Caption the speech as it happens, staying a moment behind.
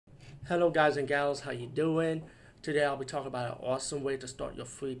Hello guys and gals, how you doing? Today I'll be talking about an awesome way to start your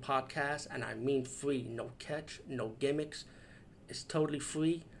free podcast, and I mean free, no catch, no gimmicks. It's totally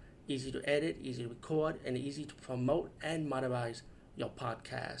free, easy to edit, easy to record, and easy to promote and monetize your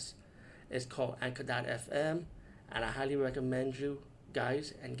podcast. It's called Anchor.fm, and I highly recommend you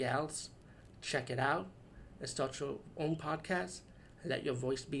guys and gals check it out and start your own podcast and let your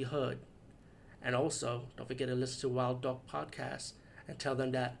voice be heard. And also, don't forget to listen to Wild Dog Podcast and tell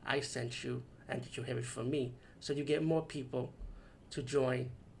them that I sent you and that you hear it from me. So you get more people to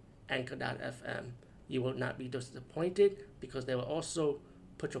join Anchor.fm. You will not be disappointed because they will also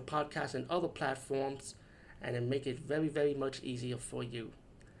put your podcast in other platforms and then make it very, very much easier for you.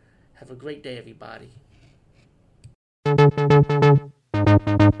 Have a great day, everybody.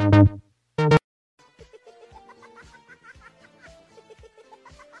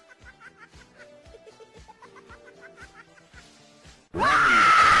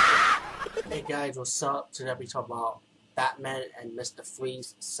 Hey guys, what's up? Today we talk about Batman and Mr.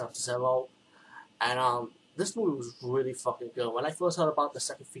 Freeze SubZero. And this movie was really fucking good. When I first heard about the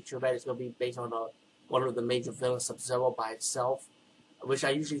second featurette, it's gonna be based on one of the major villains, SubZero by itself, which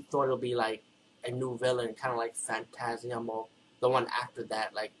I usually thought it would be like a new villain, kind of like Phantasm or the one after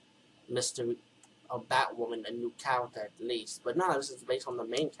that, like Mr. Batwoman, a new character at least. But no, this is based on the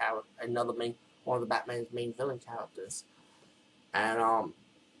main character, one of the Batman's main villain characters. And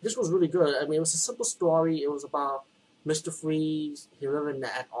this was really good. I mean, it was a simple story. It was about Mr. Freeze. He lived in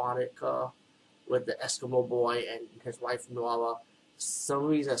Antarctica with the Eskimo boy and his wife Nora.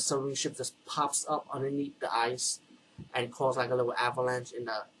 Some ship just pops up underneath the ice and causes like a little avalanche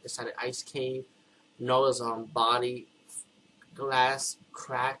inside the ice cave. Nora's body glass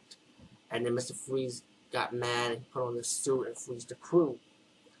cracked, and then Mr. Freeze got mad and he put on his suit and frees the crew.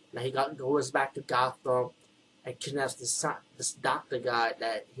 Now he goes back to Gotham and kidnaps this doctor guy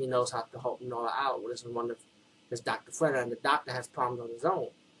that he knows how to help Nora out. This is one of his doctor friend, and the doctor has problems on his own.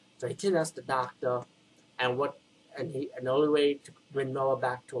 So he kidnaps the doctor, and the only way to bring Nora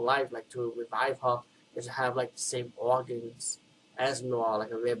back to life, like to revive her, is to have like the same organs as Nora, like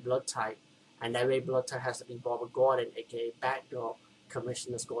a red blood type. And that red blood type has to be Barbara Gordon, aka Batgirl,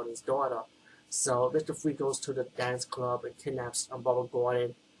 Commissioner Gordon's daughter. So Mr. Freeze goes to the dance club and kidnaps Barbara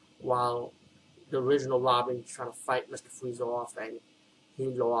Gordon, while the original Robin trying to fight Mr. Freeze off, and he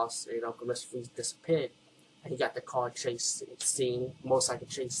lost. Mr. Freeze disappeared, and he got the car chase scene, motorcycle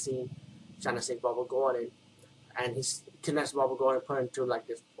chase scene, trying to save Barbara Gordon, and he kidnaps Barbara Gordon, put her into like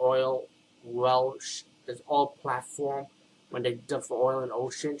this oil well, this oil platform when they dug for oil in the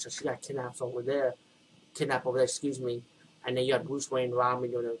ocean. So she got kidnapped over there, and then you have Bruce Wayne and Robin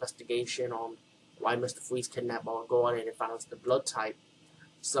doing an investigation on why Mr. Freeze kidnapped Barbara Gordon and found out the blood type.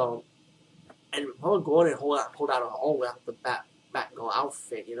 So. And Barbara Gordon hold out on her own without the Batgirl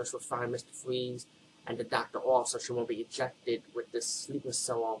outfit. So find Mr. Freeze and the doctor off so she won't be ejected with this sleeping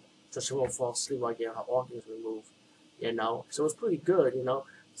cell on, so she won't fall asleep while getting her organs removed. So it's pretty good.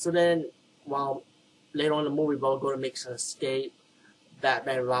 So then, while later on in the movie, Barbara Gordon makes an escape,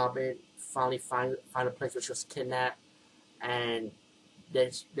 Batman and Robin finally find a place where she was kidnapped, and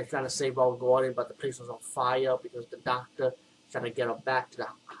they're trying to save Barbara Gordon, but the place was on fire because the doctor trying to get her back to the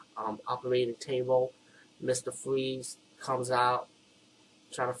operating table. Mr. Freeze comes out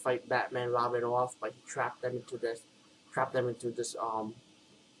trying to fight Batman and Robin off, but he trapped them into this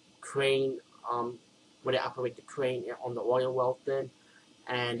crane where they operate the crane on the oil well thing,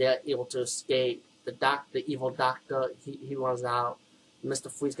 and they're able to escape. The evil doctor, he runs out.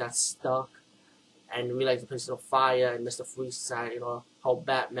 Mr. Freeze got stuck and realized the place is on fire, and Mr. Freeze decided, help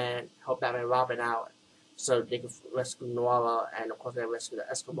Batman and Robin out, so they could rescue Nora, and of course they rescue the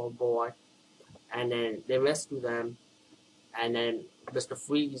Eskimo boy. And then they rescue them, and then Mr.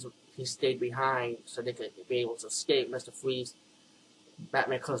 Freeze, he stayed behind so they could be able to escape.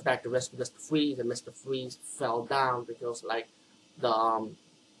 Batman comes back to rescue Mr. Freeze, and Mr. Freeze fell down because like the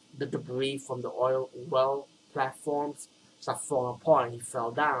debris from the oil well platforms started falling apart, and he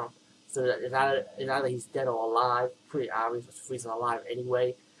fell down. So it's either he's dead or alive. Pretty obvious Mr. Freeze is alive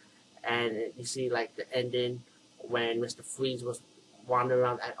anyway. And you see like the ending when Mr. Freeze was wandering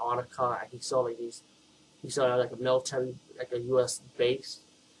around Antarctica, and he saw like a military, like a U.S. base,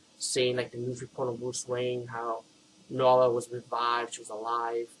 seeing like the news report of Bruce Wayne, how Nora was revived, she was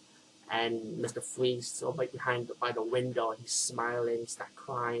alive, and Mr. Freeze still right by the window, and he's smiling, he started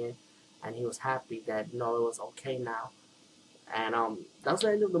crying, and he was happy that Nora was okay now. And that was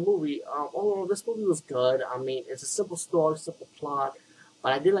the end of the movie. Overall, this movie was good. I mean, it's a simple story, simple plot.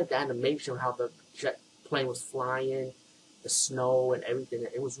 But I did like the animation, how the jet plane was flying, the snow and everything.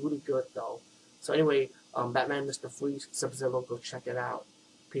 It was really good though. So anyway, Batman, Mr. Freeze, SubZero, go check it out.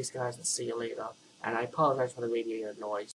 Peace, guys, and see you later. And I apologize for the radiator noise.